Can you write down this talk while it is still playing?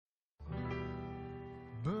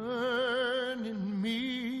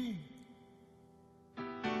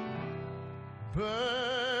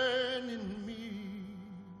burn in me.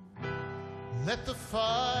 Let the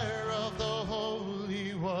fire of the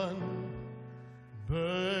Holy One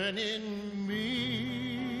burn in me.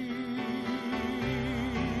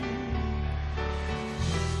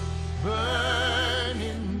 Burn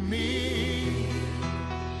in me.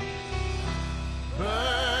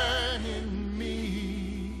 Burn in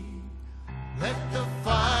me. Let the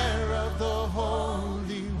fire of the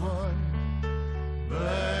Holy One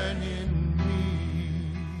burn in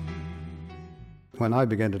me. When I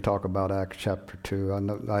begin to talk about Acts chapter 2,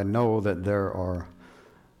 I know that there are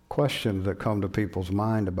questions that come to people's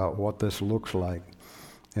mind about what this looks like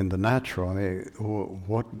in the natural. I mean,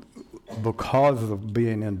 because of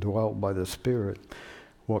being indwelt by the Spirit,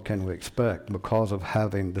 what can we expect? Because of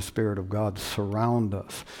having the Spirit of God surround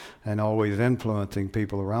us and always influencing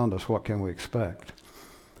people around us, what can we expect?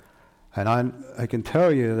 And I can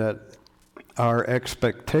tell you that our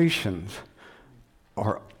expectations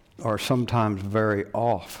are sometimes very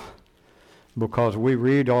off, because we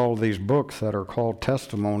read all these books that are called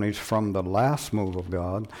testimonies from the last move of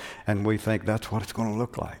God, and we think that's what it's going to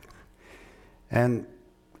look like. And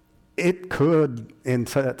it could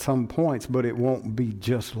at some points, but it won't be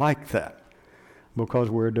just like that, because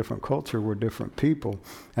we're a different culture, we're different people.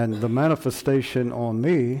 And the manifestation on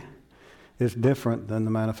me is different than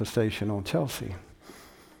the manifestation on Chelsea.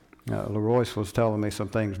 Leroyce was telling me some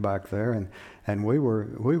things back there, and we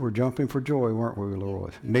were jumping for joy, weren't we,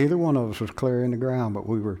 Leroyce? Neither one of us was clearing the ground, but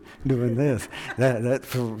we were doing this.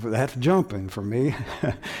 That's jumping for me.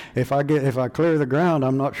 If I clear the ground,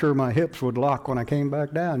 I'm not sure my hips would lock when I came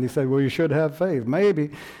back down. You said, well, you should have faith.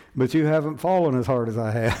 Maybe, but you haven't fallen as hard as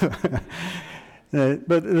I have. But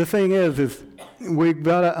the thing is we've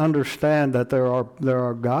got to understand that there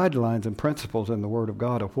are guidelines and principles in the Word of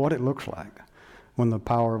God of what it looks like when the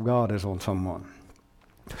power of God is on someone.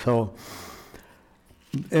 So,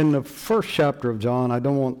 in the first chapter of John, I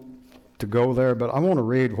don't want to go there, but I want to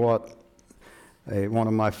read what one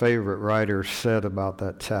of my favorite writers said about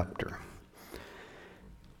that chapter.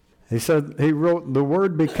 He said, he wrote, "The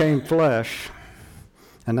Word became flesh,"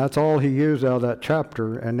 and that's all he used out of that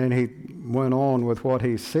chapter, and then he went on with what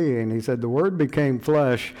he's seeing. He said, "The Word became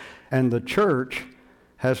flesh, and the church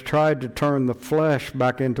has tried to turn the flesh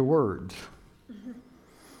back into words."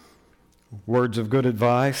 Words of good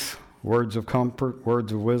advice, words of comfort,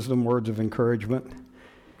 words of wisdom, words of encouragement.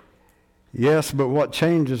 Yes, but what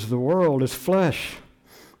changes the world is flesh.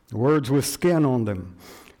 Words with skin on them.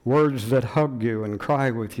 Words that hug you and cry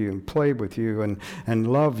with you and play with you and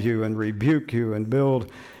love you and rebuke you and build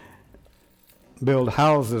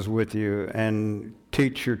houses with you and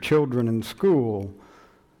teach your children in school.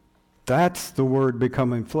 That's the Word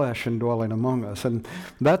becoming flesh and dwelling among us. And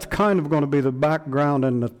that's kind of going to be the background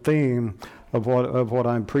and the theme of what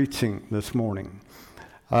I'm preaching this morning.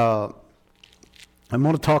 I'm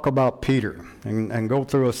going to talk about Peter and go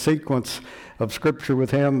through a sequence of Scripture with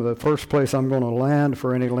him. The first place I'm going to land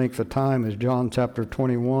for any length of time is John chapter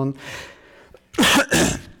 21.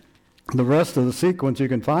 The rest of the sequence you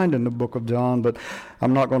can find in the book of John, but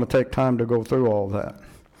I'm not going to take time to go through all that.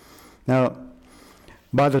 Now,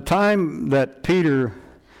 by the time that Peter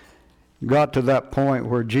got to that point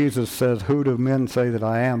where Jesus says, "Who do men say that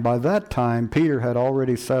I am?" by that time, Peter had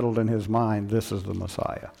already settled in his mind, this is the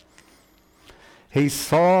Messiah. He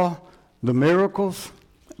saw the miracles,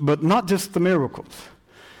 but not just the miracles.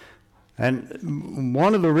 And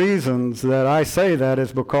one of the reasons that I say that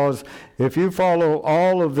is because if you follow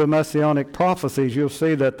all of the messianic prophecies, you'll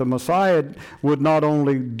see that the Messiah would not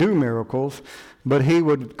only do miracles, but he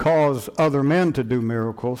would cause other men to do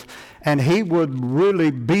miracles, and he would really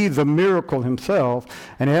be the miracle himself,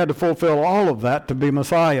 and he had to fulfill all of that to be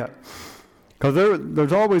Messiah. Because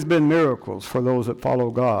there's always been miracles for those that follow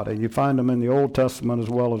God, and you find them in the Old Testament as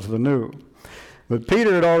well as the New. But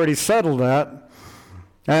Peter had already settled that,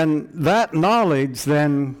 and that knowledge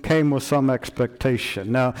then came with some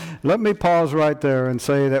expectation. Now, let me pause right there and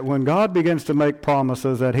say that when God begins to make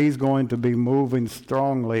promises that he's going to be moving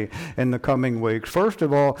strongly in the coming weeks, first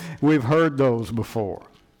of all, we've heard those before.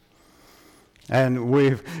 And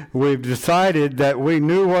we've decided that we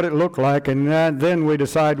knew what it looked like, and then we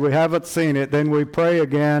decide we haven't seen it. Then we pray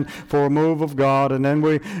again for a move of God, and then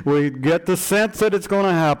we get the sense that it's going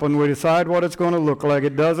to happen. We decide what it's going to look like.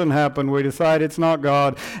 It doesn't happen. We decide it's not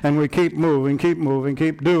God, and we keep moving,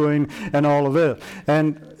 keep doing, and all of this.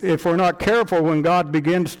 And if we're not careful, when God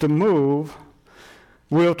begins to move,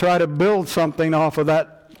 we'll try to build something off of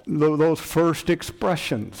that, those first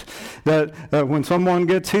expressions, that when someone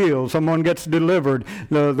gets healed, someone gets delivered,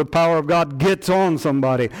 the power of God gets on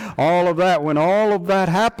somebody. All of that, when all of that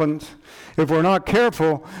happens, If we're not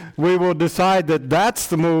careful, we will decide that that's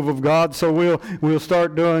the move of God, so we'll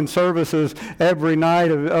start doing services every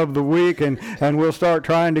night of the week, and we'll start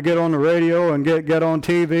trying to get on the radio and get on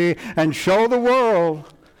TV and show the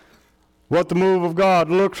world what the move of God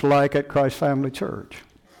looks like at Christ Family Church.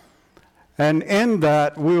 And in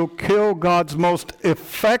that, we'll kill God's most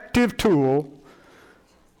effective tool,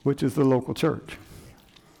 which is the local church.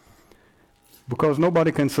 Because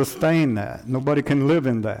nobody can sustain that. Nobody can live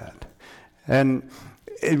in that. And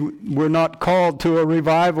we're not called to a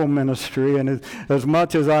revival ministry. And as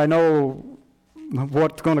much as I know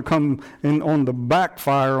what's going to come in on the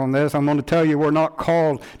backfire on this, I'm going to tell you we're not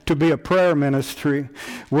called to be a prayer ministry.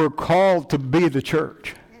 We're called to be the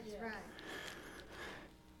church. That's right.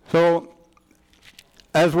 So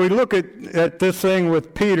as we look at this thing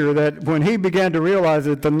with Peter, that when he began to realize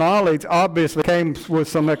that the knowledge obviously came with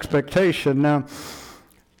some expectation. Now,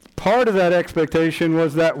 part of that expectation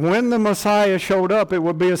was that when the Messiah showed up, it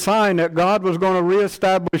would be a sign that God was going to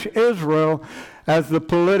reestablish Israel as the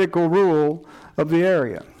political rule of the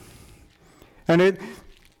area. And it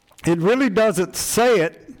really doesn't say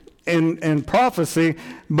it in prophecy,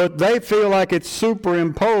 but they feel like it's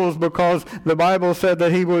superimposed because the Bible said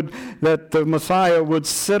that the Messiah would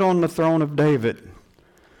sit on the throne of David.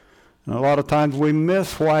 And a lot of times we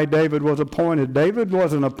miss why David was appointed. David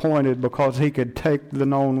wasn't appointed because he could take the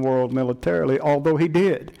known world militarily, although he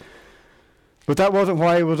did. But that wasn't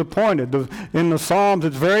why he was appointed. In the Psalms,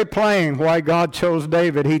 it's very plain why God chose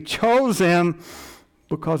David. He chose him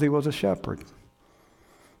because he was a shepherd.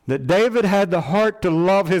 That David had the heart to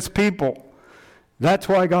love his people. That's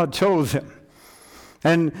why God chose him.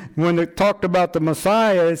 And when it talked about the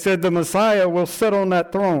Messiah, it said the Messiah will sit on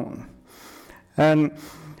that throne. And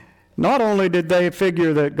not only did they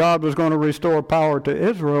figure that God was going to restore power to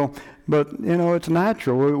Israel, but, it's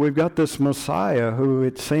natural. We've got this Messiah who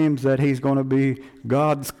it seems that he's going to be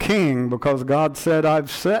God's king, because God said,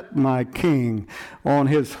 I've set my king on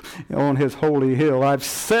his holy hill. I've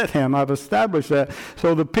set him. I've established that.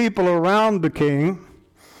 So the people around the king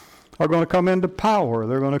are going to come into power.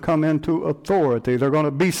 They're going to come into authority. They're going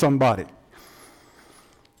to be somebody.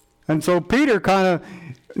 And so Peter kind of,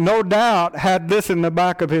 no doubt, had this in the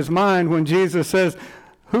back of his mind when Jesus says,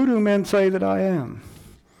 who do men say that I am?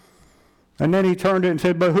 And then he turned it and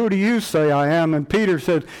said, but who do you say I am? And Peter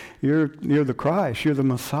said, you're the Christ, you're the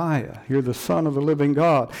Messiah, you're the Son of the living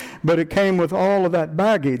God. But it came with all of that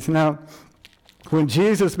baggage. Now, when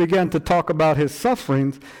Jesus began to talk about his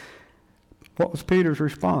sufferings, what was Peter's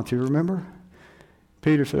response? You remember?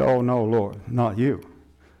 Peter said, oh no, Lord, not you.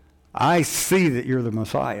 I see that you're the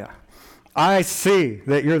Messiah. I see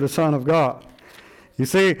that you're the Son of God. You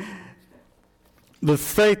see, the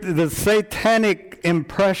satanic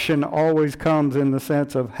impression always comes in the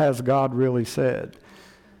sense of, has God really said?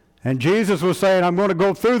 And Jesus was saying, I'm going to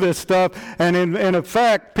go through this stuff. And in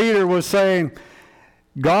effect, Peter was saying,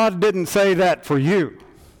 God didn't say that for you,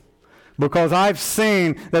 because I've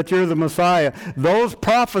seen that you're the Messiah. Those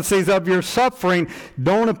prophecies of your suffering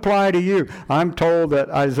don't apply to you. I'm told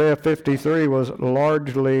that Isaiah 53 was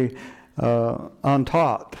largely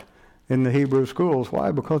untaught in the Hebrew schools.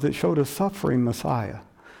 Why? Because it showed a suffering Messiah.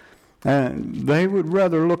 And they would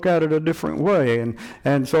rather look at it a different way.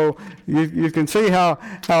 And so you can see how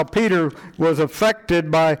Peter was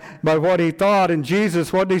affected by what he thought. And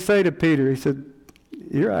Jesus, what did he say to Peter? He said,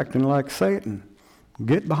 you're acting like Satan.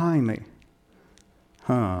 Get behind me.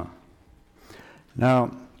 Now,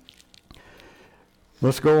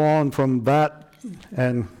 let's go on from that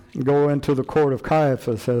and go into the court of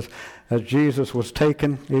Caiaphas. As Jesus was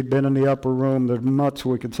taken, he'd been in the upper room. There's much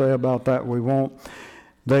we could say about that. We won't.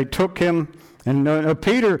 They took him, and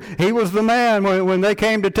Peter, he was the man. When they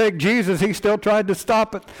came to take Jesus, he still tried to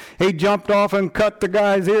stop it. He jumped off and cut the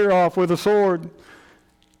guy's ear off with a sword.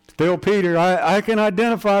 Still Peter. I can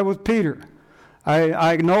identify with Peter.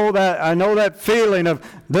 I know that feeling of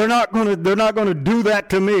they're not going to do that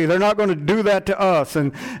to me. They're not going to do that to us,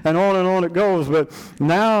 and on it goes. But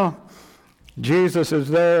now Jesus is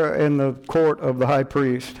there in the court of the high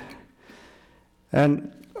priest,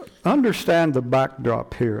 and understand the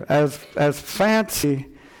backdrop here. As fancy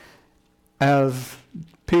as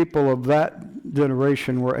people of that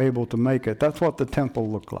generation were able to make it, that's what the temple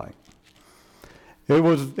looked like. It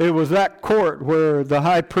was that court where the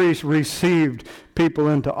high priest received people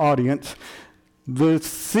into audience. The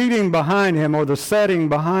seating behind him, or the setting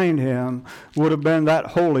behind him, would have been that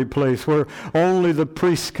holy place where only the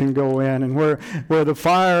priests can go in, and where the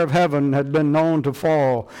fire of heaven had been known to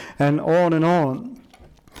fall, and on and on.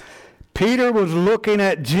 Peter was looking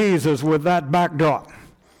at Jesus with that backdrop.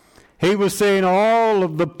 He was seeing all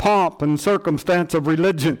of the pomp and circumstance of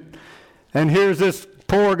religion. And here's this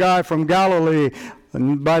poor guy from Galilee,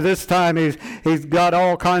 and by this time he's got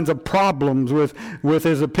all kinds of problems with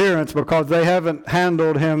his appearance because they haven't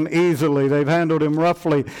handled him easily. They've handled him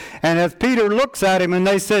roughly. And as Peter looks at him and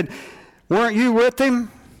they said, "Weren't you with him?"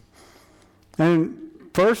 And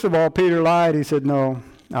first of all, Peter lied. He said, "No,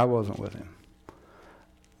 I wasn't with him."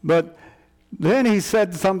 But then he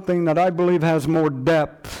said something that I believe has more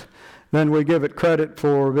depth than we give it credit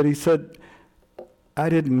for. But he said, "I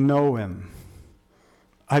didn't know him.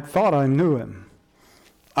 I thought I knew him.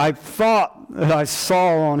 I thought that I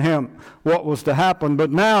saw on him what was to happen,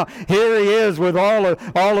 but now here he is with all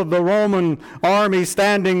of the Roman army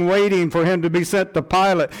standing waiting for him to be sent to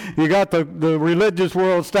Pilate. You got the religious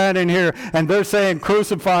world standing here, and they're saying,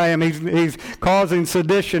 'Crucify him.' He's causing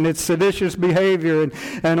sedition. It's seditious behavior,"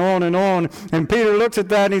 and on and on. And Peter looks at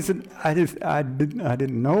that and he said, I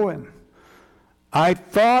didn't know him. I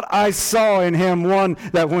thought I saw in him one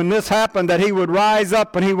that when this happened that he would rise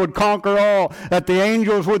up and he would conquer all, that the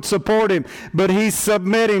angels would support him. But he's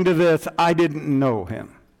submitting to this. I didn't know him.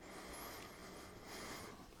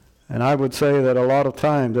 And I would say that a lot of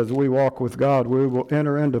times as we walk with God, we will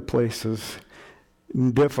enter into places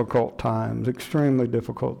in difficult times, extremely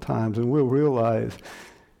difficult times, and we'll realize,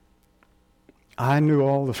 I knew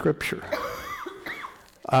all the Scripture.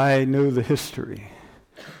 I knew the history.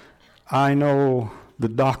 I know the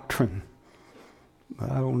doctrine,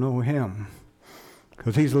 but I don't know him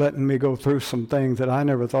because he's letting me go through some things that I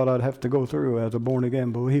never thought I'd have to go through as a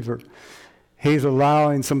born-again believer. He's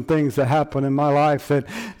allowing some things to happen in my life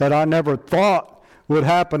that I never thought would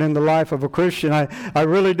happen in the life of a Christian. I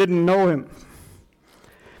really didn't know him.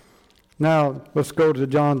 Now, let's go to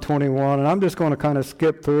John 21, and I'm just going to kind of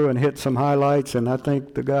skip through and hit some highlights, and I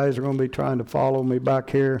think the guys are going to be trying to follow me back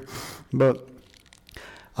here, but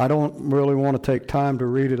I don't really want to take time to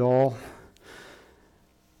read it all.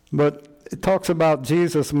 But it talks about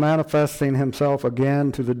Jesus manifesting himself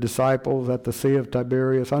again to the disciples at the Sea of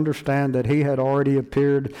Tiberias. Understand that he had already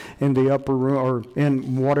appeared in the upper room, or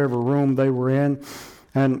in whatever room they were in.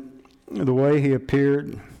 And the way he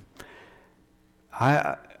appeared,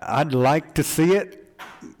 I'd like to see it,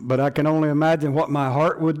 but I can only imagine what my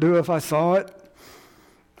heart would do if I saw it.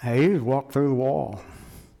 Hey, he just walked through the wall.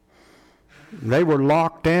 They were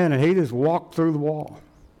locked in, and he just walked through the wall.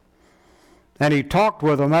 And he talked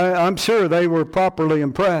with them. I'm sure they were properly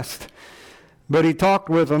impressed. But he talked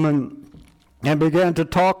with them and began to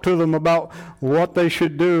talk to them about what they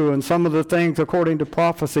should do and some of the things according to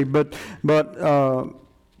prophecy. But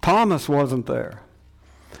Thomas wasn't there.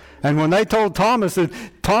 And when they told Thomas,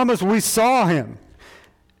 Thomas, we saw him.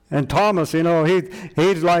 And Thomas,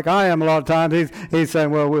 he's like I am a lot of times. He's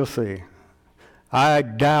saying, well, we'll see. I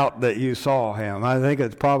doubt that you saw him. I think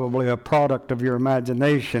it's probably a product of your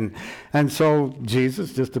imagination. And so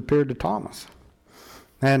Jesus just appeared to Thomas.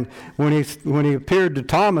 And when he appeared to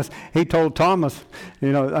Thomas, he told Thomas,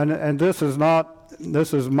 and this is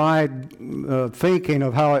my thinking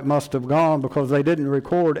of how it must have gone, because they didn't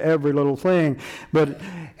record every little thing. But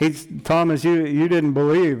Thomas, you didn't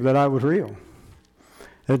believe that I was real.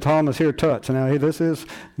 And Thomas, here, touch. Now this is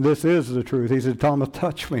the truth. He said, Thomas,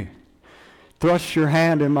 touch me. Thrust your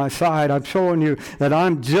hand in my side. I'm showing you that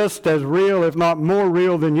I'm just as real, if not more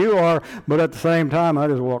real than you are, but at the same time, I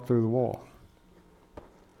just walked through the wall.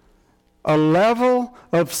 A level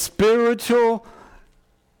of spiritual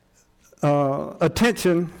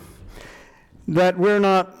attention that we're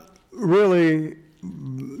not really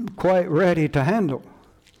quite ready to handle.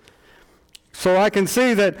 So I can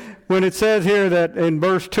see that when it says here that in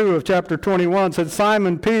verse 2 of chapter 21, said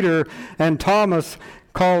Simon Peter and Thomas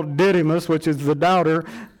called Didymus, which is the doubter,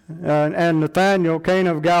 and Nathanael,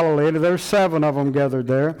 Cana of Galilee. There's 7 of them gathered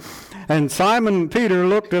there. And Simon Peter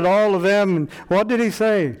looked at all of them, and what did he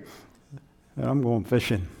say? I'm going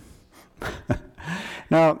fishing.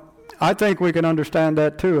 Now, I think we can understand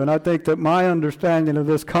that too, and I think that my understanding of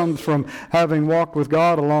this comes from having walked with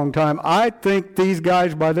God a long time. I think these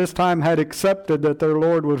guys by this time had accepted that their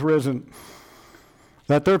Lord was risen,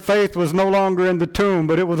 that their faith was no longer in the tomb,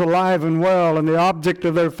 but it was alive and well, and the object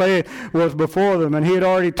of their faith was before them, and he had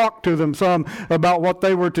already talked to them some about what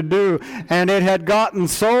they were to do, and it had gotten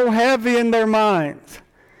so heavy in their minds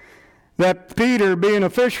that Peter, being a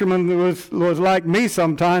fisherman, was like me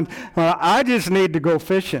sometimes. I just need to go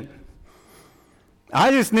fishing.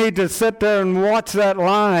 I just need to sit there and watch that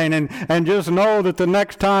line and just know that the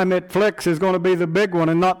next time it flicks is going to be the big one,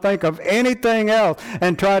 and not think of anything else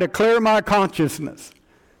and try to clear my consciousness.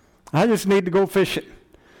 I just need to go fishing.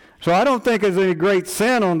 So I don't think there's any great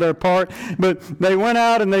sin on their part, but they went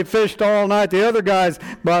out and they fished all night. The other guys,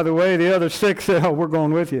 by the way, the other 6 said, oh, we're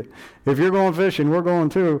going with you. If you're going fishing, we're going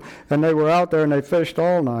too. And they were out there and they fished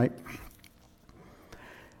all night.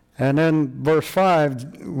 And then verse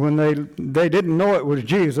 5, when they didn't know it was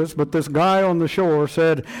Jesus, but this guy on the shore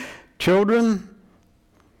said, children,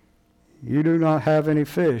 you do not have any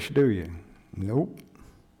fish, do you? Nope.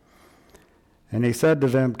 And he said to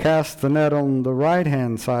them, cast the net on the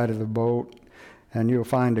right-hand side of the boat, and you'll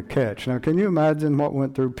find a catch. Now, can you imagine what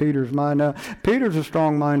went through Peter's mind? Now, Peter's a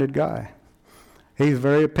strong-minded guy. He's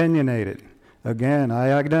very opinionated. Again,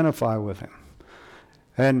 I identify with him.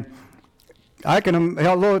 And I can,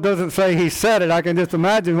 although it doesn't say he said it, I can just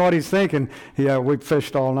imagine what he's thinking. Yeah, we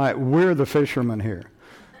fished all night. We're the fishermen here.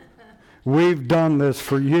 We've done this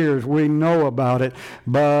for years. We know about it,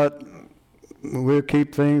 but we'll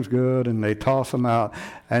keep things good, and they toss them out,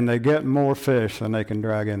 and they get more fish than they can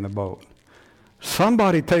drag in the boat.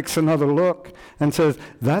 Somebody takes another look and says,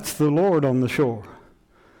 that's the Lord on the shore.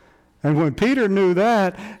 And when Peter knew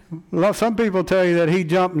that, some people tell you that he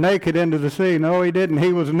jumped naked into the sea. No, he didn't.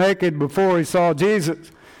 He was naked before he saw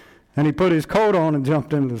Jesus, and he put his coat on and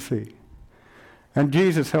jumped into the sea. And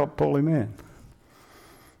Jesus helped pull him in.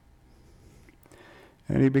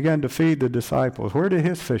 And he began to feed the disciples. Where did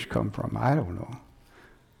his fish come from? I don't know.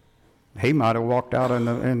 He might have walked out in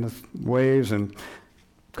the waves and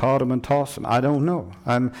caught them and tossed them. I don't know.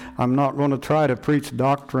 I'm not going to try to preach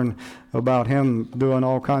doctrine about him doing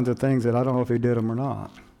all kinds of things that I don't know if he did them or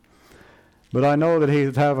not. But I know that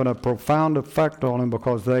he's having a profound effect on him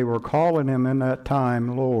because they were calling him in that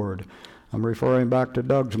time Lord. I'm referring back to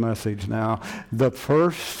Doug's message now. The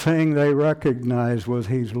first thing they recognized was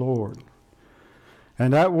he's Lord.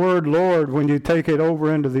 And that word Lord, when you take it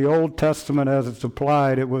over into the Old Testament as it's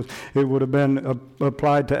applied, it would have been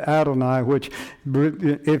applied to Adonai, which,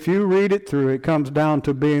 if you read it through, it comes down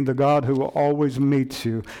to being the God who always meets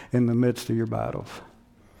you in the midst of your battles.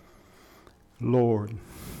 Lord.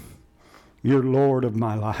 You're Lord of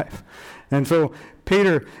my life. And so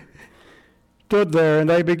Peter stood there, and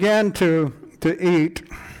they began to eat.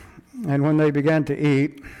 And when they began to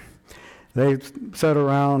eat, they sat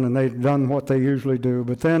around and they'd done what they usually do.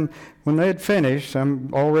 But then when they had finished, I'm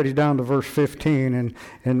already down to verse 15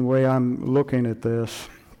 in the way I'm looking at this.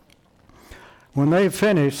 When they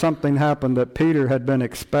finished, something happened that Peter had been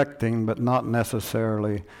expecting but not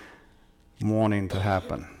necessarily wanting to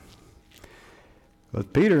happen.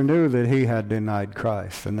 But Peter knew that he had denied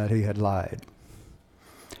Christ and that he had lied.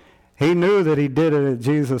 He knew that he did it at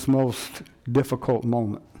Jesus' most difficult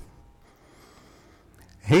moment.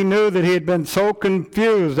 He knew that he had been so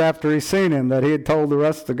confused after he seen him that he had told the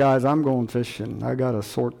rest of the guys, I'm going fishing. I got to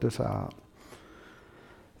sort this out.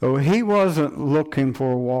 So he wasn't looking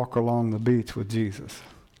for a walk along the beach with Jesus.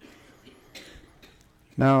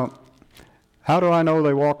 Now, how do I know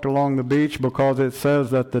they walked along the beach? Because it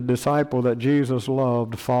says that the disciple that Jesus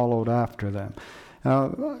loved followed after them.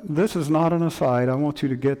 Now, this is not an aside. I want you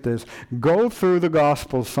to get this. Go through the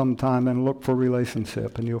Gospels sometime and look for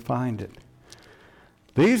relationship, and you'll find it.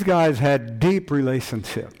 These guys had deep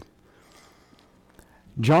relationship.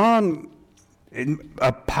 John,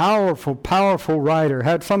 a powerful, powerful writer,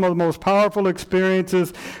 had some of the most powerful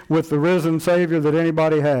experiences with the risen Savior that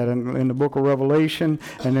anybody had in the book of Revelation,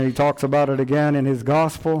 and then he talks about it again in his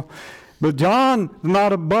gospel. But John's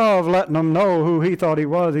not above letting them know who he thought he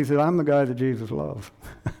was. He said, I'm the guy that Jesus loves.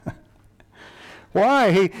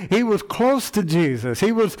 Why? He was close to Jesus.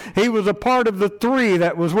 He was a part of the 3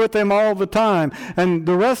 that was with him all the time. And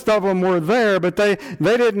the rest of them were there, but they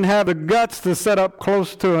didn't have the guts to sit up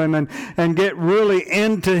close to him and get really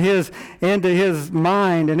into his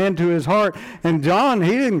mind and into his heart. And John,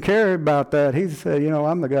 he didn't care about that. He said,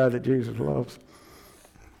 I'm the guy that Jesus loves.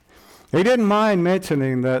 He didn't mind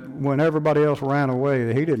mentioning that when everybody else ran away,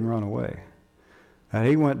 that he didn't run away. And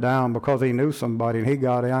he went down because he knew somebody, and he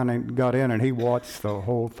got in and he watched the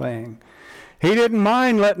whole thing. He didn't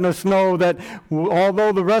mind letting us know that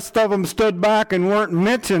although the rest of them stood back and weren't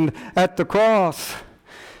mentioned at the cross,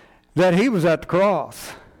 that he was at the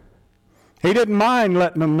cross. He didn't mind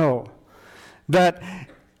letting them know that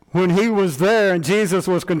when he was there and Jesus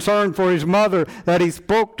was concerned for his mother, that he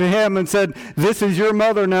spoke to him and said, this is your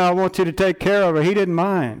mother now, I want you to take care of her. He didn't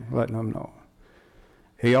mind letting them know.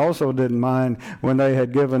 He also didn't mind when they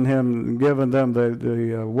had given them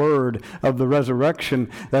the word of the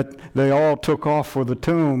resurrection that they all took off for the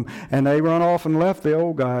tomb, and they run off and left the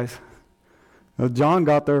old guys. John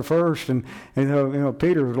got there first, and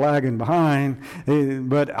Peter was lagging behind,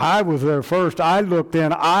 but I was there first. I looked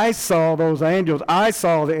in. I saw those angels. I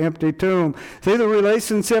saw the empty tomb. See the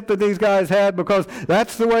relationship that these guys had, because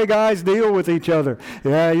that's the way guys deal with each other.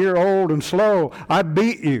 Yeah, you're old and slow. I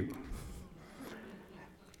beat you.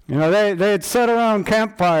 They had sat around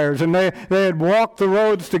campfires, and they had walked the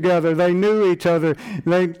roads together. They knew each other.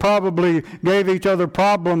 They probably gave each other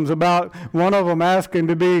problems about one of them asking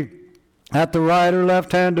to be at the right or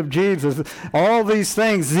left hand of Jesus. All these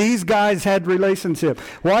things, these guys had relationship.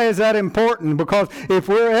 Why is that important? Because if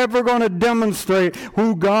we're ever going to demonstrate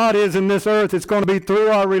who God is in this earth, it's going to be through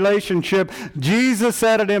our relationship. Jesus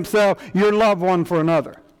said it himself, "You love one for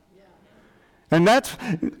another." And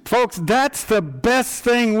folks, that's the best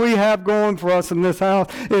thing we have going for us in this house,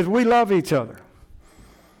 is we love each other.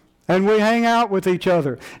 And we hang out with each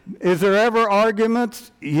other. Is there ever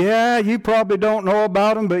arguments? Yeah, you probably don't know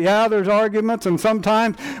about them, but yeah, there's arguments. And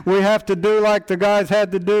sometimes we have to do like the guys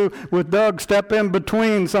had to do with Doug, step in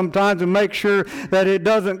between sometimes and make sure that it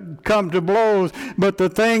doesn't come to blows. But the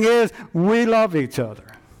thing is, we love each other.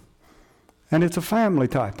 And it's a family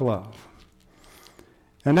type love.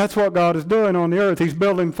 And that's what God is doing on the earth. He's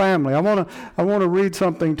building family. I want to read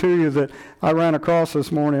something to you that I ran across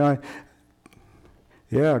this morning. I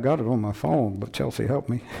got it on my phone, but Chelsea helped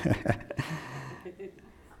me.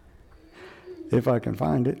 If I can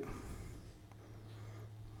find it.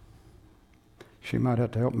 She might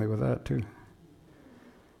have to help me with that too.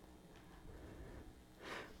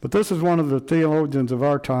 But this is one of the theologians of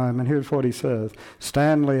our time, and here's what he says.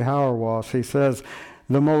 Stanley Hauerwas, he says,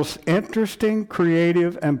 "The most interesting,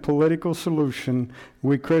 creative, and political solution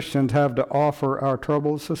we Christians have to offer our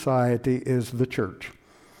troubled society is the church.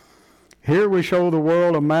 Here we show the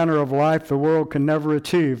world a manner of life the world can never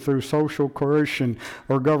achieve through social coercion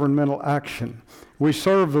or governmental action. We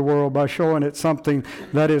serve the world by showing it something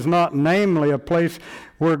that is not namely a place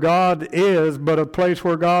where God is, but a place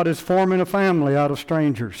where God is forming a family out of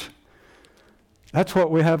strangers." That's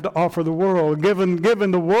what we have to offer the world, giving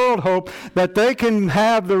the world hope that they can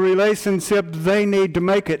have the relationship they need to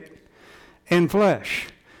make it in flesh.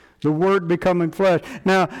 The Word becoming flesh.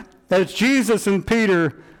 Now, as Jesus and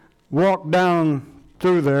Peter walked down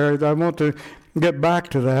through there, I want to get back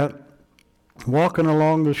to that, walking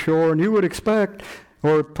along the shore, and you would expect,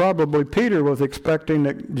 or probably Peter was expecting,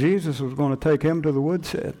 that Jesus was going to take him to the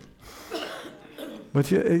woodshed.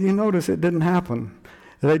 But you notice it didn't happen.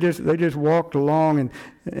 They just walked along,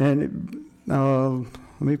 and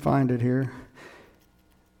let me find it here.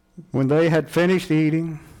 When they had finished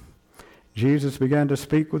eating, Jesus began to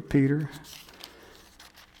speak with Peter.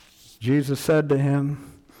 Jesus said to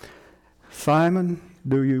him, "Simon,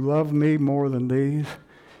 do you love me more than these?"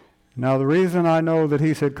 Now the reason I know that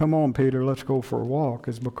he said, "Come on, Peter, let's go for a walk,"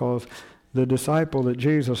 is because the disciple that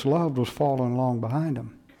Jesus loved was following along behind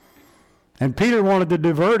him. And Peter wanted to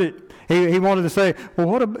divert it. He wanted to say,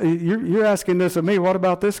 "Well, you're asking this of me. What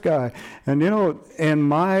about this guy?" And in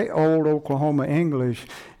my old Oklahoma English,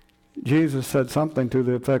 Jesus said something to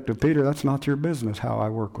the effect of, "Peter, that's not your business how I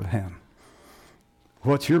work with him.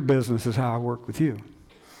 What's your business is how I work with you."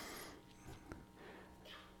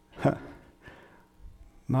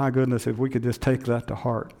 My goodness, if we could just take that to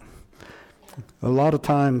heart. A lot of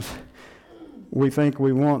times we think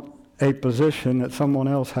we want a position that someone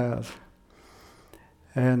else has.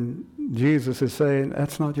 And Jesus is saying,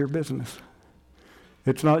 that's not your business.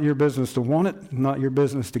 It's not your business to want it, not your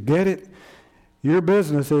business to get it. Your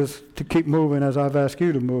business is to keep moving as I've asked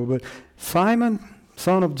you to move. But Simon,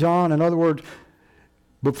 son of John, in other words,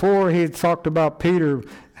 before he had talked about Peter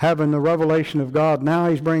having the revelation of God, now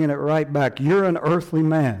he's bringing it right back. You're an earthly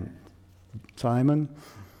man, Simon.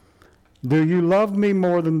 Do you love me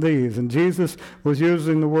more than these? And Jesus was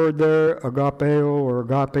using the word there, agapeo or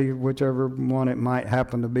agape, whichever one it might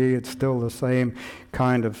happen to be. It's still the same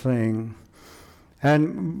kind of thing.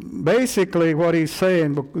 And basically what he's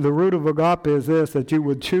saying, the root of agape is this, that you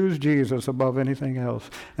would choose Jesus above anything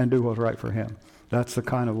else and do what's right for him. That's the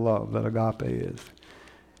kind of love that agape is.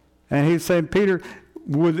 And he's saying, Peter,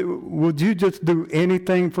 would you just do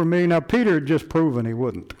anything for me? Now, Peter had just proven he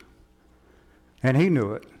wouldn't. And he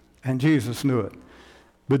knew it. And Jesus knew it.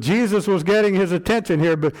 But Jesus was getting his attention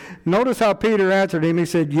here. But notice how Peter answered him. He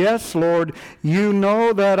said, "Yes, Lord, you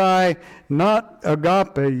know that I not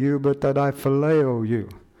agape you, but that I phileo you.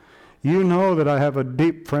 You know that I have a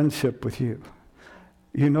deep friendship with you.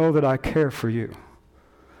 You know that I care for you.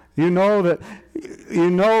 You know,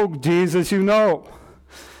 Jesus, you know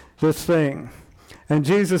this thing." And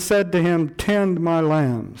Jesus said to him, "Tend my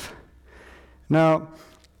lambs." Now,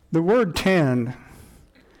 the word tend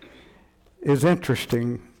is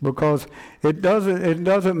interesting because it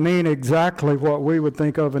doesn't mean exactly what we would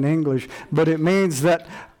think of in English, but it means that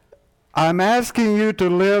I'm asking you to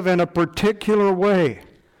live in a particular way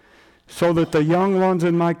so that the young ones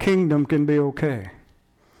in my kingdom can be okay.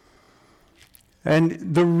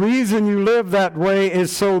 And the reason you live that way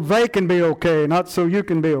is so they can be okay, not so you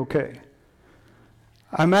can be okay.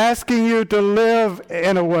 I'm asking you to live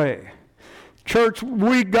in a way. Church,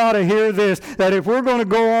 we got to hear this, that if we're going to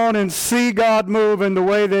go on and see God move in the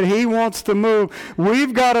way that He wants to move,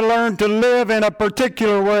 we've got to learn to live in a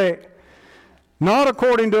particular way. Not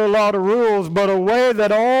according to a lot of rules, but a way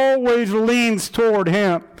that always leans toward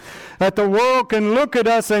Him. That the world can look at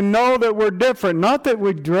us and know that we're different. Not that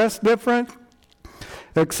we dress different,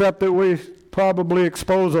 except that we probably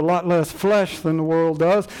expose a lot less flesh than the world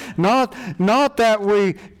does. Not that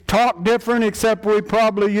we talk different, except we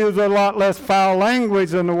probably use a lot less foul language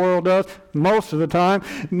than the world does most of the time.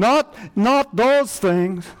 Not those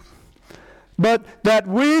things, but that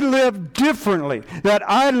we live differently. That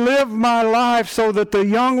I live my life so that the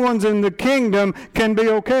young ones in the kingdom can be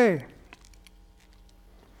okay.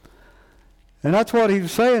 And that's what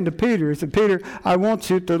He's saying to Peter. He said, Peter, I want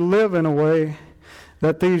you to live in a way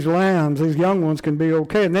that these lambs, these young ones, can be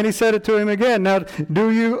okay. And then He said it to him again. Now,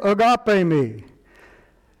 do you agape me?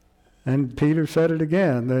 And Peter said it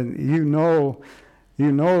again. Then you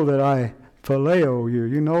know that I phileo you.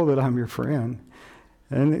 You know that I'm your friend.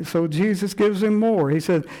 And so Jesus gives him more. He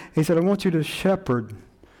said, I want you to shepherd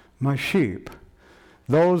my sheep,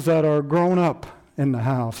 those that are grown up in the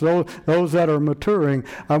house, those that are maturing.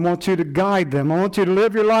 I want you to guide them. I want you to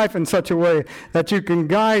live your life in such a way that you can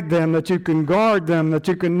guide them, that you can guard them, that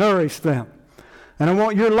you can nourish them. And I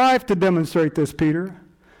want your life to demonstrate this, Peter.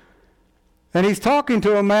 And He's talking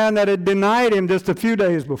to a man that had denied Him just a few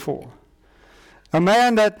days before. A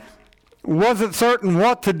man that wasn't certain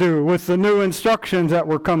what to do with the new instructions that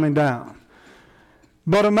were coming down.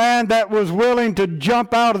 But a man that was willing to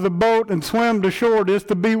jump out of the boat and swim to shore just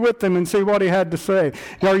to be with Him and see what He had to say.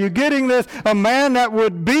 Are you getting this? A man that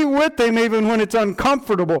would be with Him even when it's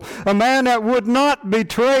uncomfortable. A man that would not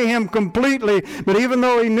betray Him completely, but even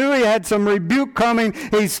though he knew he had some rebuke coming,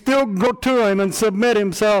 he'd still go to Him and submit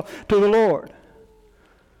himself to the Lord.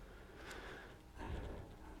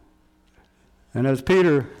 And as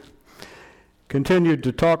Peter continued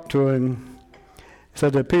to talk to him, he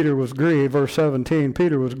said that Peter was grieved. Verse 17,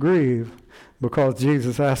 Peter was grieved because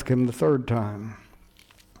Jesus asked him the third time.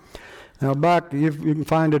 Now back, you can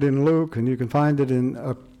find it in Luke, and you can find it in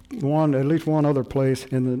at least one other place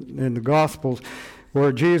in the Gospels,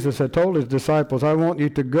 where Jesus had told His disciples, I want you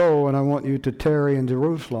to go and I want you to tarry in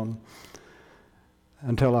Jerusalem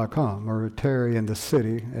until I come, or tarry in the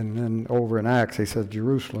city. And then over in Acts He says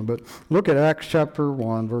Jerusalem. But look at Acts chapter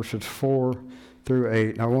 1, verses 4 through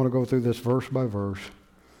 8. And I want to go through this verse by verse.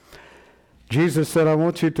 Jesus said, I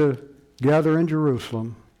want you to gather in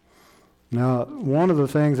Jerusalem. Now, one of the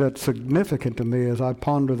things that's significant to me as I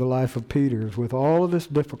ponder the life of Peter is with all of this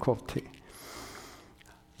difficulty,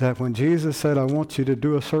 that when Jesus said, I want you to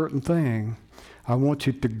do a certain thing, I want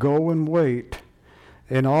you to go and wait,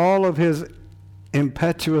 in all of His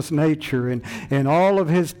impetuous nature and all of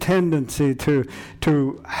his tendency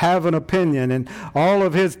to have an opinion and all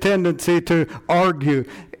of his tendency to argue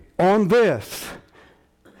on this,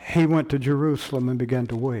 he went to Jerusalem and began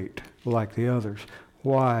to wait like the others.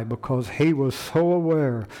 Why? Because he was so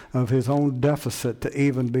aware of his own deficit to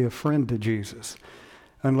even be a friend to Jesus,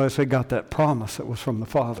 unless he got that promise that was from the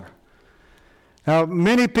Father. Now,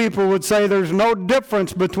 many people would say there's no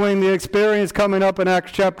difference between the experience coming up in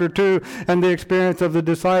Acts chapter 2 and the experience of the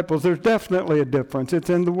disciples. There's definitely a difference. It's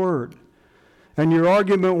in the Word. And your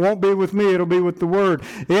argument won't be with me, it'll be with the Word.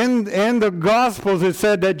 In the Gospels, it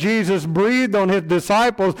said that Jesus breathed on His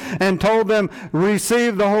disciples and told them,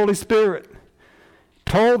 receive the Holy Spirit.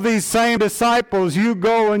 Told these same disciples, you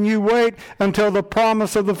go and you wait until the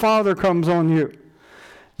promise of the Father comes on you.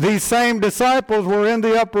 These same disciples were in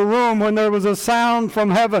the upper room when there was a sound from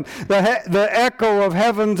heaven, the echo of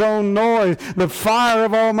heaven's own noise. The fire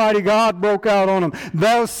of Almighty God broke out on them.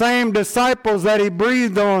 Those same disciples that He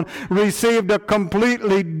breathed on received a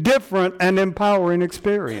completely different and empowering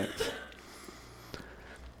experience.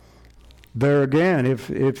 There again,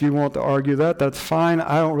 if you want to argue that, that's fine.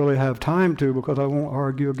 I don't really have time to, because I won't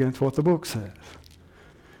argue against what the book says.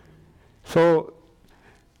 So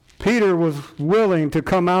Peter was willing to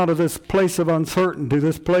come out of this place of uncertainty,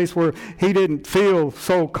 this place where he didn't feel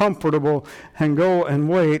so comfortable, and go and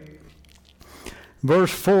wait.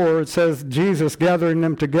 Verse 4, it says, Jesus gathering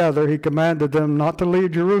them together, He commanded them not to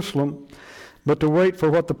leave Jerusalem, but to wait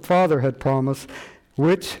for what the Father had promised,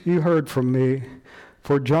 which you heard from me.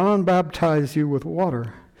 For John baptized you with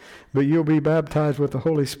water, but you'll be baptized with the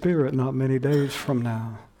Holy Spirit not many days from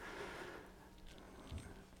now.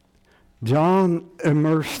 John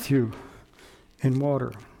immersed you in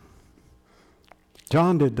water.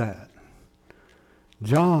 John did that.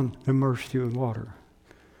 John immersed you in water.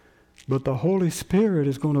 But the Holy Spirit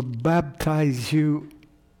is going to baptize you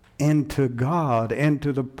into God,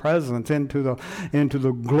 into the presence, into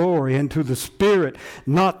the glory, into the Spirit,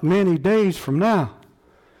 not many days from now.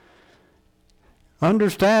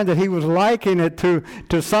 Understand that he was likening it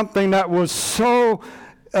to something that was so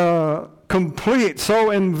complete,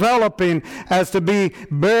 so enveloping as to be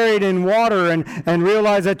buried in water, and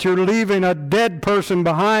realize that you're leaving a dead person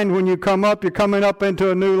behind when you come up. You're coming up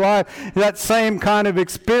into a new life. That same kind of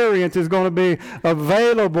experience is going to be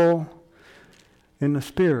available in the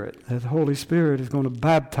Spirit. The Holy Spirit is going to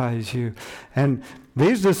baptize you. And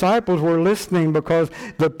these disciples were listening because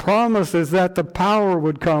the promise is that the power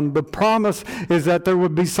would come. The promise is that there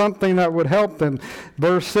would be something that would help them.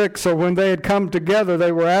 Verse 6, so when they had come together,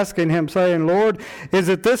 they were asking him, saying, Lord, is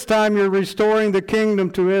it this time you're restoring the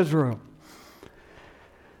kingdom to Israel?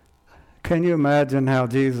 Can you imagine how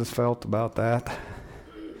Jesus felt about that?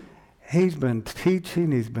 He's been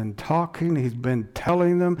teaching, he's been talking, he's been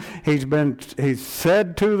telling them, he's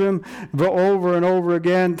said to them over and over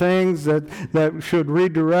again things that should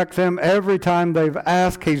redirect them. Every time they've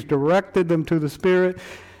asked, he's directed them to the Spirit,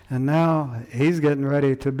 and now he's getting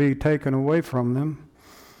ready to be taken away from them,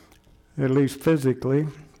 at least physically.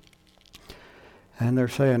 And they're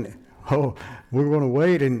saying, oh, we're going to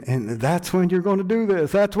wait, and that's when you're going to do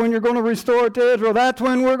this. That's when you're going to restore it to Israel. That's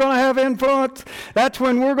when we're going to have influence. That's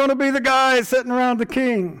when we're going to be the guys sitting around the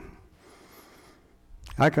king.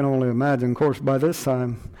 I can only imagine, of course, by this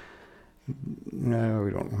time, no,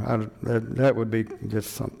 we don't. That would be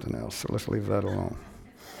just something else, so let's leave that alone.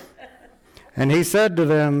 And he said to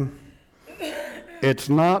them, it's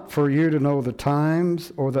not for you to know the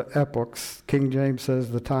times or the epochs. King James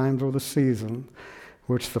says the times or the season,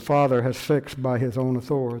 which the Father has fixed by his own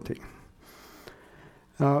authority.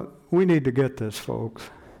 Now, we need to get this, folks.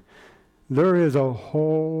 There is a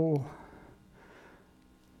whole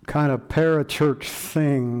kind of parachurch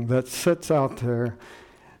thing that sits out there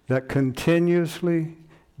that continuously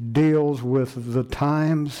deals with the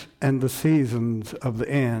times and the seasons of the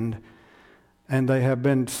end, and they have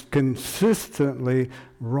been consistently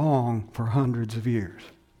wrong for hundreds of years.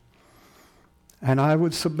 And I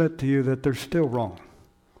would submit to you that they're still wrong.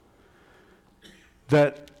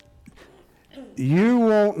 That you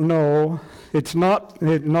won't know, not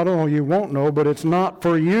only you won't know, but it's not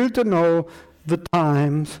for you to know the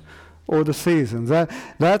times or the seasons.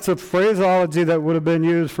 That's a phraseology that would have been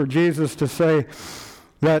used for Jesus to say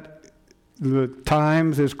that the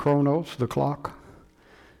times is chronos, the clock.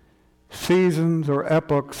 Seasons or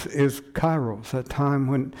epochs is kairos, that time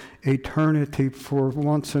when eternity for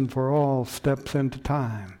once and for all steps into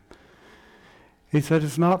time. He said,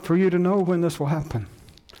 it's not for you to know when this will happen.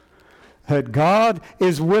 That God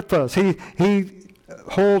is with us. He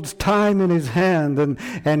holds time in his hand,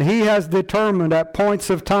 and he has determined at points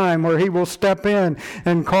of time where he will step in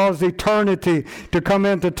and cause eternity to come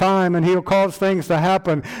into time, and he'll cause things to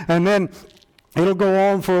happen. And then it'll go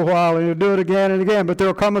on for a while, and he'll do it again and again. But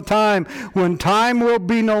there'll come a time when time will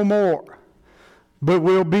be no more, but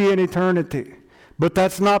will be in eternity. But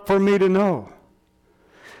that's not for me to know.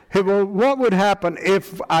 Well, what would happen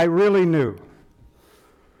if I really knew?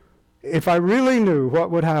 If I really knew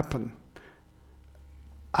what would happen,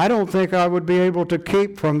 I don't think I would be able to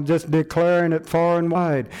keep from just declaring it far and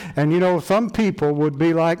wide. And some people would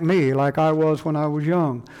be like me, like I was when I was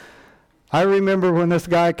young. I remember when this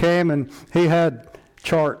guy came and he had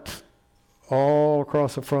charts all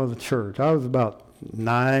across the front of the church. I was about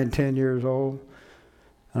 9, 10 years old.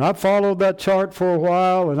 And I followed that chart for a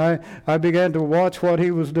while, and I began to watch what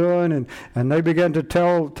he was doing, and they began to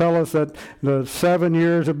tell us that the 7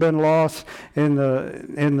 years have been lost in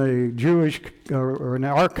the Jewish, or in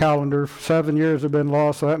our calendar, 7 years have been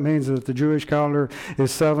lost, so that means that the Jewish calendar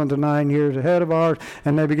is 7 to 9 years ahead of ours,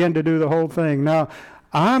 and they began to do the whole thing. Now,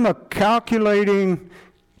 I'm a calculating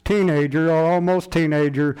teenager, or almost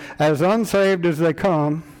teenager, as unsaved as they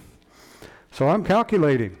come, so I'm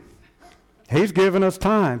calculating. He's given us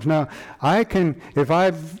times. Now, I can, if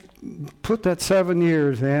I put that 7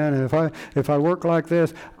 years in, and if I work like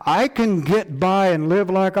this, I can get by and live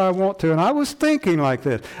like I want to. And I was thinking like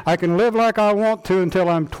this. I can live like I want to until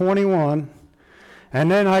I'm 21,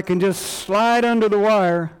 and then I can just slide under the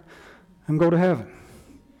wire and go to heaven.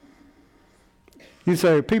 You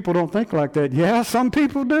say, people don't think like that. Yeah, some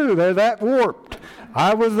people do. They're that warped.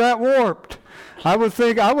 I was that warped. I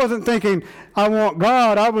wasn't thinking, I want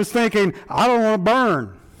God. I was thinking, I don't want to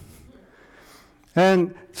burn.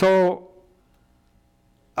 And so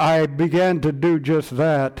I began to do just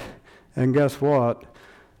that, and guess what?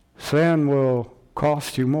 Sin will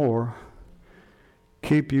cost you more,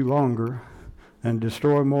 keep you longer, and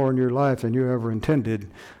destroy more in your life than you ever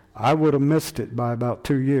intended. I would have missed it by about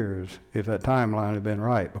 2 years if that timeline had been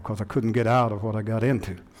right, because I couldn't get out of what I got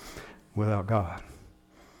into without God.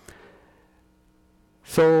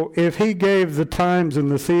 So if he gave the times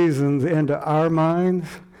and the seasons into our minds,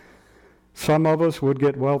 some of us would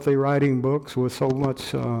get wealthy writing books with so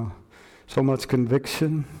much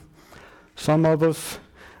conviction. Some of us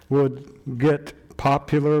would get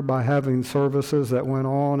popular by having services that went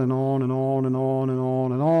on and on and on and on and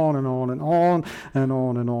on and on and on and on and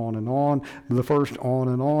on and on and on. The first on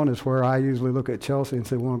and on is where I usually look at Chelsea and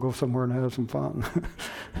say, want to go somewhere and have some fun.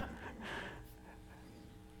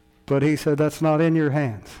 But he said, that's not in your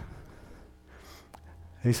hands.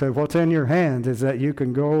 He said, what's in your hands is that you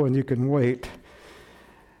can go and you can wait.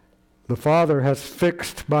 The Father has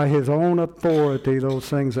fixed by his own authority those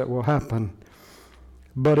things that will happen.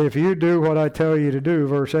 But if you do what I tell you to do,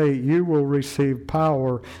 verse 8, you will receive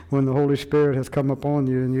power when the Holy Spirit has come upon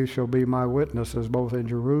you, and you shall be my witnesses both in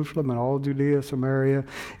Jerusalem and all Judea, Samaria,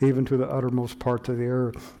 even to the uttermost parts of the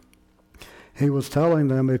earth. He was telling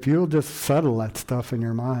them, if you'll just settle that stuff in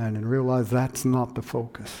your mind and realize that's not the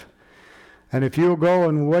focus, and if you'll go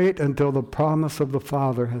and wait until the promise of the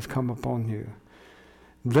Father has come upon you,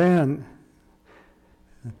 then,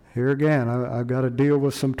 here again, I've got to deal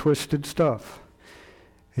with some twisted stuff.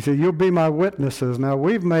 He said, you'll be my witnesses. Now,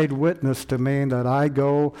 we've made witness to mean that I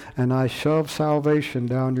go and I shove salvation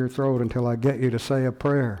down your throat until I get you to say a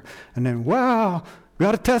prayer. And then, wow,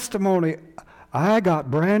 got a testimony. I got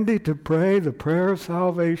Brandy to pray the prayer of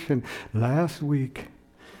salvation last week.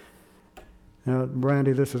 Now,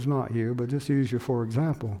 Brandy, this is not you, but just use you for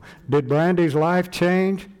example. Did Brandy's life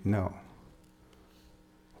change? No.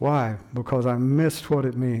 Why? Because I missed what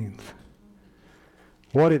it means.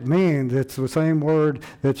 What it means, it's the same word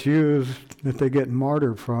that's used that they get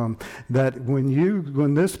martyred from, that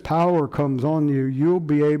when this power comes on you, you'll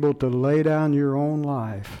be able to lay down your own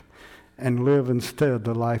life and live instead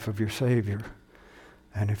the life of your Savior.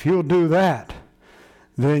 And if you'll do that,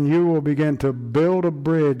 then you will begin to build a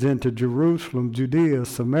bridge into Jerusalem, Judea,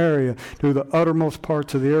 Samaria, to the uttermost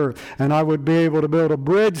parts of the earth. And I would be able to build a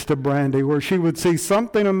bridge to Brandy where she would see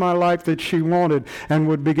something in my life that she wanted and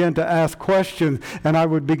would begin to ask questions, and I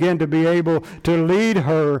would begin to be able to lead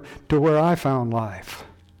her to where I found life.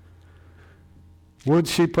 Would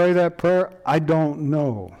she pray that prayer? I don't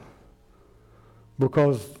know,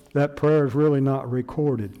 because that prayer is really not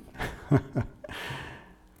recorded.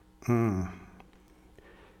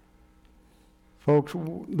 Folks,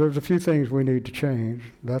 there's a few things we need to change.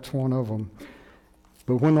 That's one of them.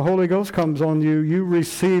 But when the Holy Ghost comes on you, you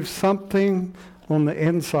receive something on the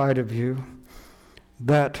inside of you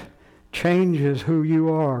that changes who you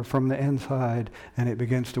are from the inside, and it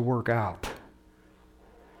begins to work out.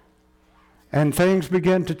 And things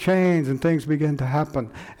begin to change and things begin to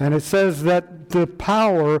happen. And it says that the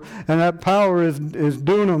power, and that power is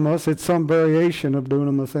dunamis, it's some variation of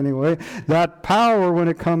dunamis anyway. That power, when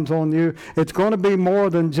it comes on you, it's going to be more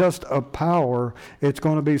than just a power. It's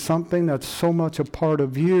going to be something that's so much a part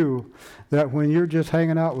of you that when you're just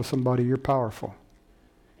hanging out with somebody, you're powerful.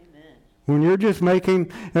 Amen. When you're just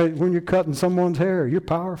when you're cutting someone's hair, you're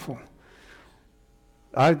powerful.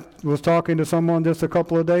 I was talking to someone just a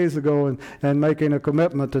couple of days ago and making a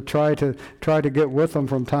commitment to try to get with them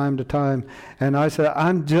from time to time. And I said,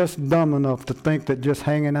 I'm just dumb enough to think that just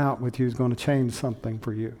hanging out with you is going to change something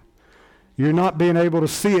for you. You're not being able to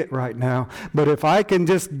see it right now, but if I can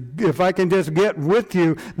just get with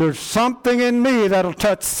you, there's something in me that'll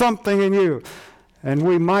touch something in you. And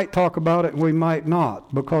we might talk about it and we might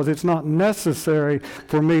not, because it's not necessary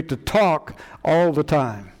for me to talk all the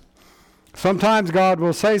time. Sometimes God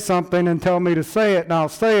will say something and tell me to say it, and I'll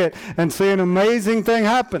say it and see an amazing thing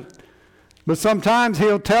happen. But sometimes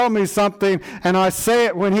he'll tell me something and I say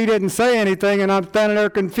it when he didn't say anything, and I'm standing there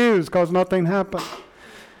confused because nothing happened.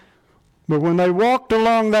 But when they walked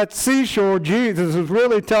along that seashore, Jesus was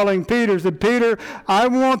really telling Peter, said, Peter, I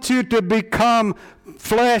want you to become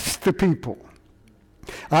flesh to people.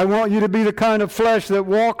 I want you to be the kind of flesh that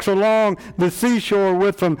walks along the seashore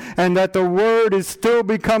with them, and that the Word is still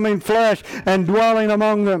becoming flesh and dwelling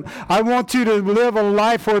among them. I want you to live a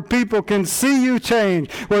life where people can see you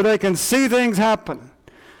change, where they can see things happen.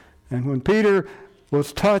 And when Peter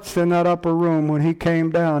was touched in that upper room, when he came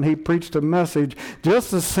down, he preached a message,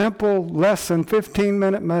 just a simple, less than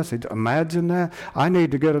 15-minute message. Imagine that. I need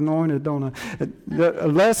to get anointed, don't I?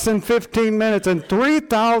 Less than 15 minutes, and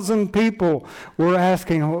 3,000 people were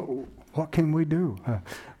asking, What can we do?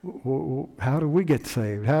 How do we get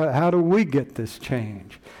saved? How do we get this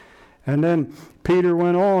change? And then Peter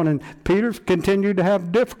went on, and Peter continued to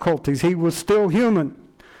have difficulties. He was still human,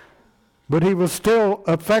 but he was still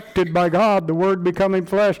affected by God, the Word becoming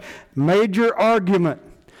flesh. Major argument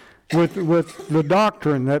with the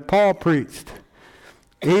doctrine that Paul preached.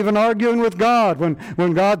 Even arguing with God.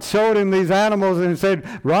 When God showed him these animals and said,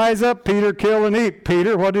 rise up, Peter, kill and eat.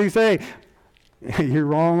 Peter, what did he say? You're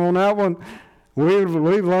wrong on that one. We've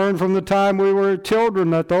learned from the time we were children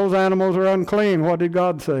that those animals are unclean. What did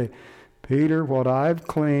God say? Peter, what I've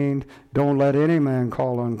cleaned, don't let any man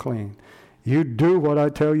call unclean. You do what I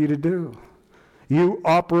tell you to do. You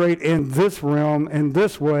operate in this realm, in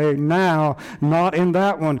this way now, not in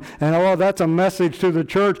that one. And that's a message to the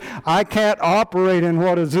church. I can't operate in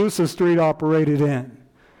what Azusa Street operated in.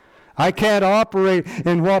 I can't operate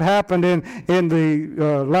in what happened in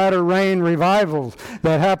the latter rain revivals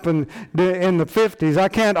that happened in the 50s. I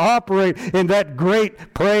can't operate in that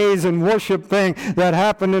great praise and worship thing that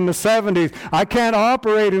happened in the 70s. I can't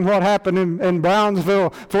operate in what happened in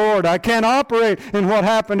Brownsville, Florida. I can't operate in what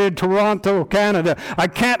happened in Toronto, Canada. I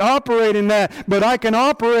can't operate in that, but I can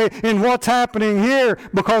operate in what's happening here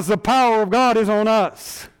because the power of God is on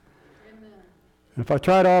us. If I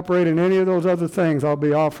try to operate in any of those other things, I'll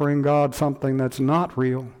be offering God something that's not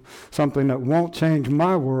real, something that won't change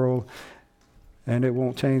my world, and it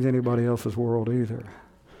won't change anybody else's world either.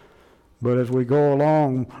 But as we go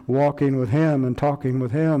along walking with Him and talking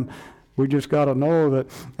with Him, we just got to know that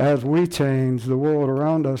as we change, the world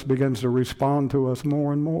around us begins to respond to us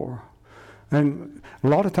more and more. And a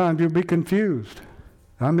lot of times you'll be confused.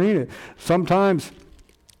 I mean it. Sometimes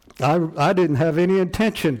I didn't have any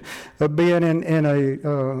intention of being in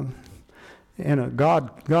a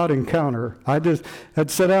God encounter. I just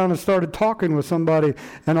had sat down and started talking with somebody,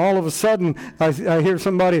 and all of a sudden I hear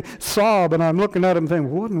somebody sob, and I'm looking at them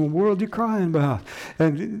thinking, what in the world are you crying about?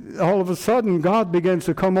 And all of a sudden God begins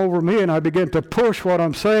to come over me, and I begin to push what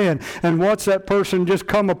I'm saying, and watch that person just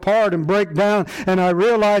come apart and break down, and I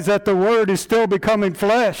realize that the Word is still becoming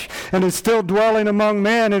flesh, and it's still dwelling among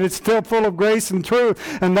men, and it's still full of grace and truth,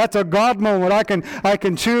 and that's a God moment. I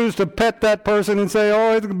can choose to pet that person and say,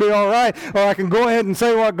 oh, it's going to be all right, or I can go ahead and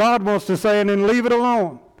say what God wants to say and then leave it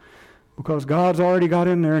alone. Because God's already got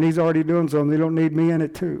in there and He's already doing something. They don't need me in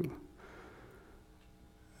it too.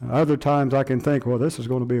 Other times I can think, well, this is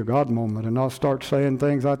going to be a God moment, and I'll start saying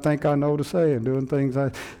things I think I know to say and doing things I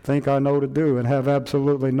think I know to do and have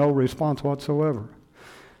absolutely no response whatsoever.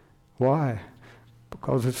 Why?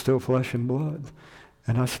 Because it's still flesh and blood.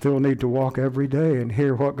 And I still need to walk every day and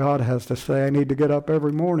hear what God has to say. I need to get up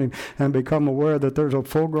every morning and become aware that there's a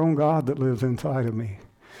full-grown God that lives inside of me.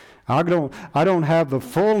 I don't have the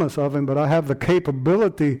fullness of Him, but I have the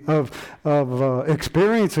capability of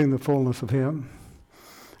experiencing the fullness of Him.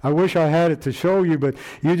 I wish I had it to show you, but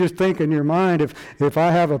you just think in your mind, if I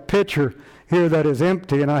have a pitcher here that is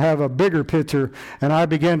empty and I have a bigger pitcher and I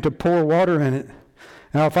begin to pour water in it,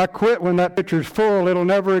 now, if I quit when that pitcher's full, it'll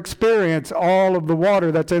never experience all of the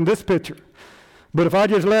water that's in this pitcher. But if I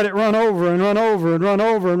just let it run over and run over and run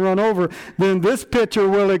over and run over, then this pitcher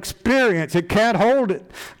will experience, it can't hold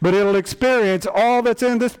it, but it'll experience all that's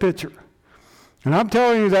in this pitcher. And I'm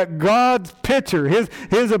telling you that God's pitcher,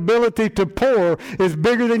 His ability to pour is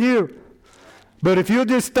bigger than you. But if you'll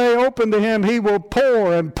just stay open to Him, He will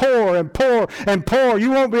pour and pour and pour and pour. You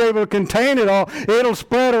won't be able to contain it all. It'll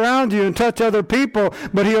spread around you and touch other people.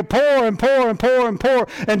 But He'll pour and pour and pour and pour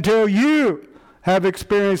until you have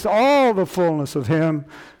experienced all the fullness of Him.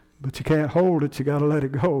 But you can't hold it. You got to let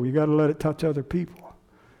it go. You got to let it touch other people.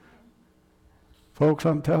 Folks,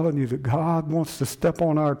 I'm telling you that God wants to step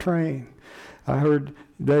on our train. I heard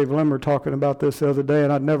Dave Limmer talking about this the other day,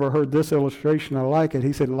 and I'd never heard this illustration. I like it.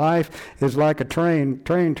 He said, life is like a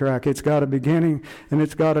train track. It's got a beginning and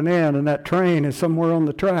it's got an end, and that train is somewhere on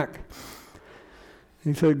the track.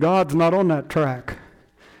 He said, God's not on that track.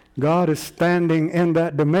 God is standing in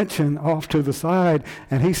that dimension off to the side,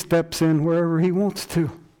 and He steps in wherever He wants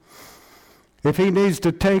to. If He needs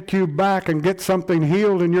to take you back and get something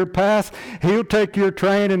healed in your past, He'll take your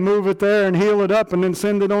train and move it there and heal it up and then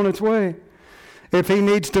send it on its way. If He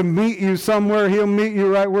needs to meet you somewhere, He'll meet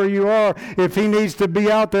you right where you are. If He needs to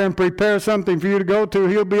be out there and prepare something for you to go to,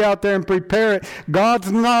 He'll be out there and prepare it.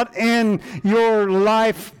 God's not in your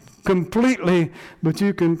life completely, but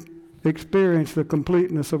you can experience the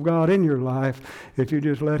completeness of God in your life if you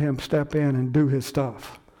just let Him step in and do His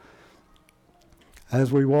stuff.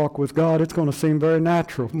 As we walk with God, it's going to seem very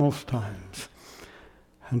natural most times,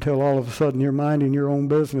 until all of a sudden you're minding your own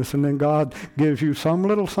business, and then God gives you some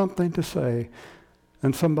little something to say,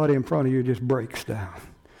 and somebody in front of you just breaks down.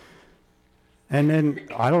 And then,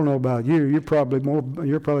 I don't know about you, you're probably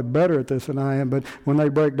better at this than I am, but when they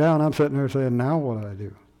break down, I'm sitting there saying, now what do I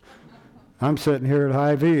do? I'm sitting here at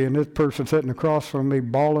Hy-Vee, and this person sitting across from me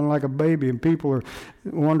bawling like a baby, and people are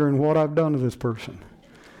wondering what I've done to this person.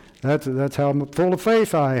 That's how full of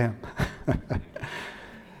faith I am.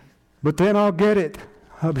 But then I'll get it.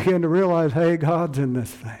 I begin to realize, hey, God's in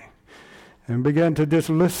this thing. And begin to just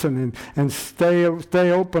listen and stay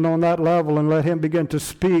open on that level and let him begin to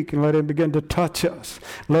speak and let him begin to touch us.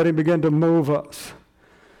 Let him begin to move us.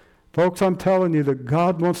 Folks, I'm telling you that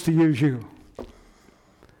God wants to use you.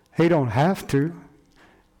 He don't have to.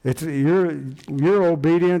 It's your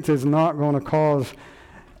obedience is not going to cause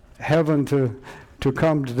heaven to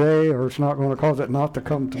come today, or it's not going to cause it not to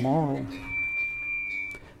come tomorrow.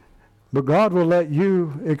 But God will let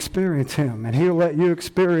you experience him, and he'll let you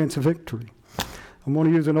experience victory. I'm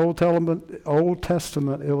going to use an Old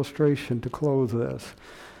Testament illustration to close this.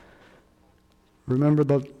 Remember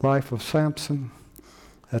the life of Samson?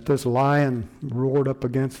 That this lion roared up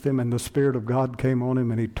against him, and the Spirit of God came on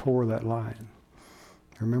him, and he tore that lion.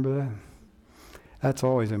 Remember that? That's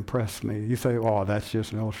always impressed me. You say, oh, that's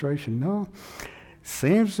just an illustration. No,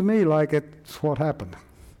 seems to me like it's what happened.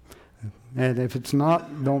 And if it's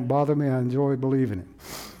not, don't bother me. I enjoy believing it.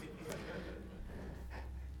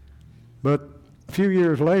 But a few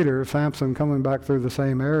years later, Samson coming back through the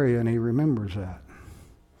same area, and he remembers that.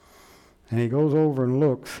 And he goes over and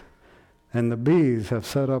looks, and the bees have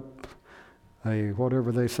set up a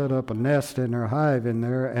nest in their hive in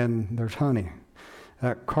there, and there's honey.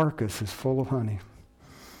 That carcass is full of honey.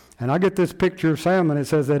 And I get this picture of Salmon. It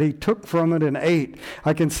says that he took from it and ate.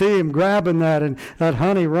 I can see him grabbing that, and that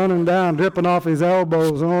honey running down, dripping off his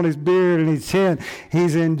elbows and on his beard and his chin.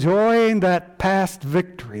 He's enjoying that past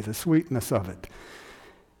victory, the sweetness of it.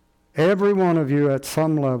 Every one of you at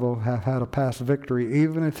some level have had a past victory,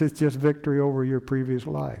 even if it's just victory over your previous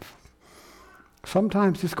life.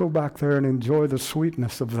 Sometimes just go back there and enjoy the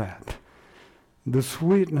sweetness of that. The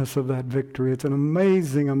sweetness of that victory. It's an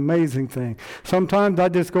amazing, amazing thing. Sometimes I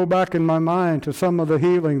just go back in my mind to some of the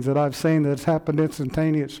healings that I've seen that's happened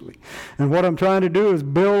instantaneously. And what I'm trying to do is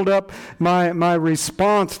build up my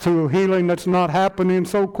response to healing that's not happening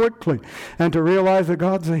so quickly. And to realize that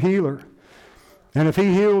God's a healer. And if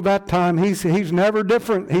he healed that time, he's never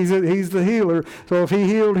different. He's the healer. So if he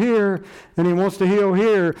healed here, then he wants to heal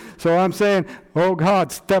here. So I'm saying, oh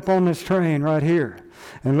God, step on this train right here.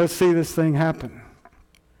 And let's see this thing happen.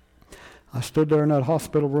 I stood there in that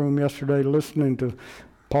hospital room yesterday listening to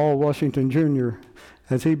Paul Washington Jr.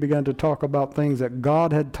 as he began to talk about things that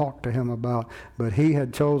God had talked to him about, but he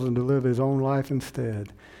had chosen to live his own life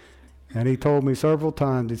instead. And he told me several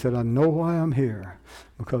times, he said, I know why I'm here,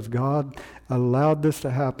 because God allowed this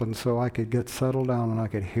to happen so I could get settled down and I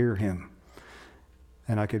could hear him.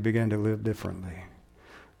 And I could begin to live differently.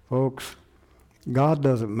 Folks, God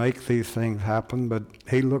doesn't make these things happen, but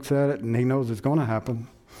he looks at it and he knows it's going to happen.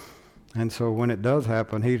 And so when it does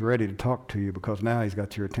happen, he's ready to talk to you because now he's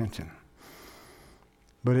got your attention.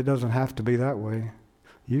 But it doesn't have to be that way.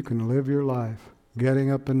 You can live your life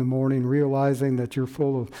getting up in the morning, realizing that you're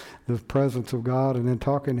full of the presence of God, and then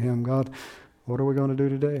talking to him, God, what are we going to do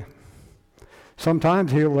today?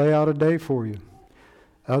 Sometimes he'll lay out a day for you.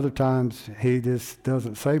 Other times he just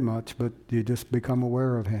doesn't say much, but you just become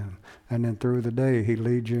aware of him. And then through the day he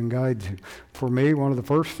leads you and guides you. For me, one of the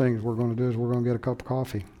first things we're going to do is we're going to get a cup of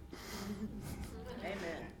coffee. Amen.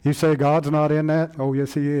 You say God's not in that? Oh,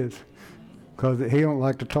 yes, he is. Because he don't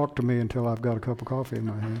like to talk to me until I've got a cup of coffee in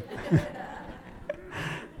my hand.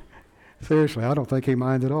 Seriously, I don't think he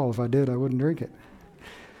minds at all. If I did, I wouldn't drink it.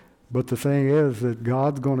 But the thing is that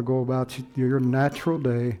God's going to go about your natural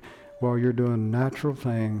day while you're doing natural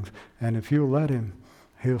things. And if you let him,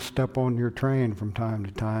 he'll step on your train from time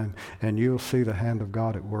to time, and you'll see the hand of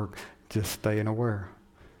God at work, just staying aware.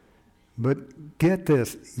 But get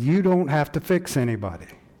this, you don't have to fix anybody.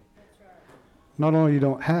 Not only you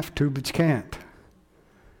don't have to, but you can't.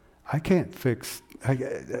 I can't fix,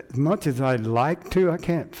 as much as I'd like to, I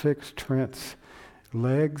can't fix Trent's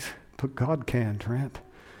legs, but God can, Trent.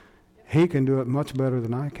 He can do it much better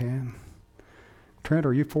than I can. Trent,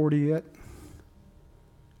 are you 40 yet?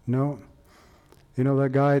 No. You know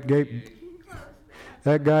that guy at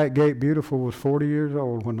Gate Beautiful was 40 years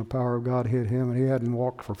old when the power of God hit him, and he hadn't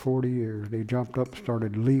walked for 40 years. He jumped up and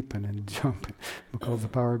started leaping and jumping because the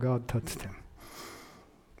power of God touched him.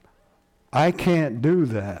 I can't do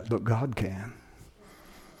that, but God can.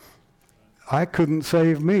 I couldn't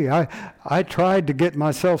save me. I tried to get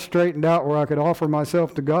myself straightened out where I could offer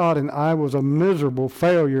myself to God, and I was a miserable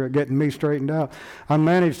failure at getting me straightened out. I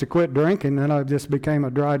managed to quit drinking, and I just became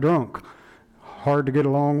a dry drunk. hard to get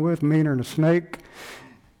along with, meaner than a snake.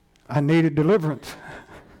 I needed deliverance.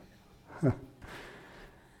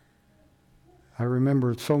 I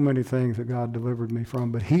remember so many things that God delivered me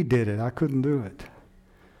from, but he did it. I couldn't do it.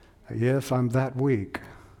 Yes, I'm that weak.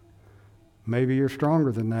 Maybe you're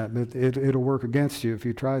stronger than that, but it'll work against you if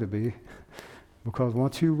you try to be. Because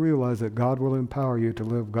once you realize that God will empower you to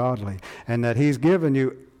live godly and that he's given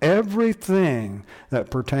you everything that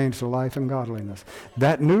pertains to life and godliness,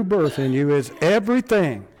 that new birth in you is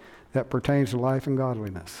everything that pertains to life and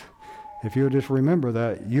godliness. If you'll just remember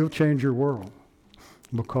that, you'll change your world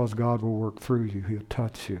because God will work through you. He'll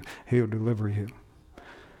touch you. He'll deliver you.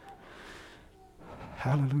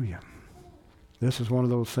 Hallelujah. This is one of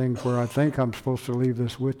those things where I think I'm supposed to leave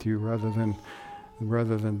this with you rather than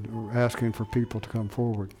asking for people to come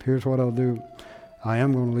forward. Here's what I'll do. I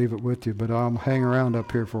am going to leave it with you, but I'll hang around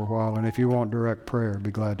up here for a while, and if you want direct prayer, I'd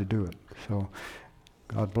be glad to do it. So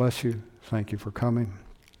God bless you. Thank you for coming.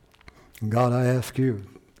 And God, I ask you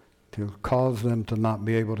to cause them to not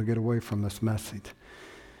be able to get away from this message.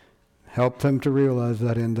 Help them to realize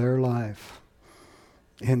that in their life,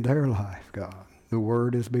 God, the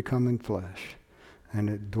Word is becoming flesh, and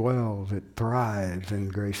it dwells, it thrives in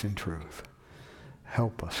grace and truth.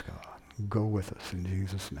 Help us, God. Go with us in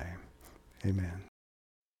Jesus' name. Amen.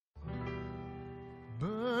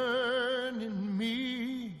 Burn in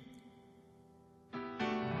me.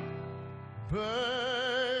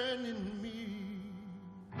 Burn in me.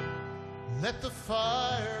 Let the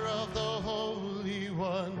fire of the Holy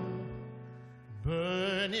One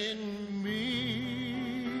burn in me.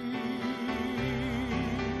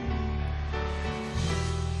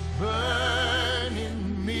 Burn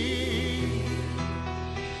in me.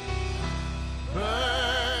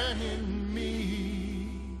 Burn in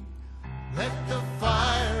me. Let the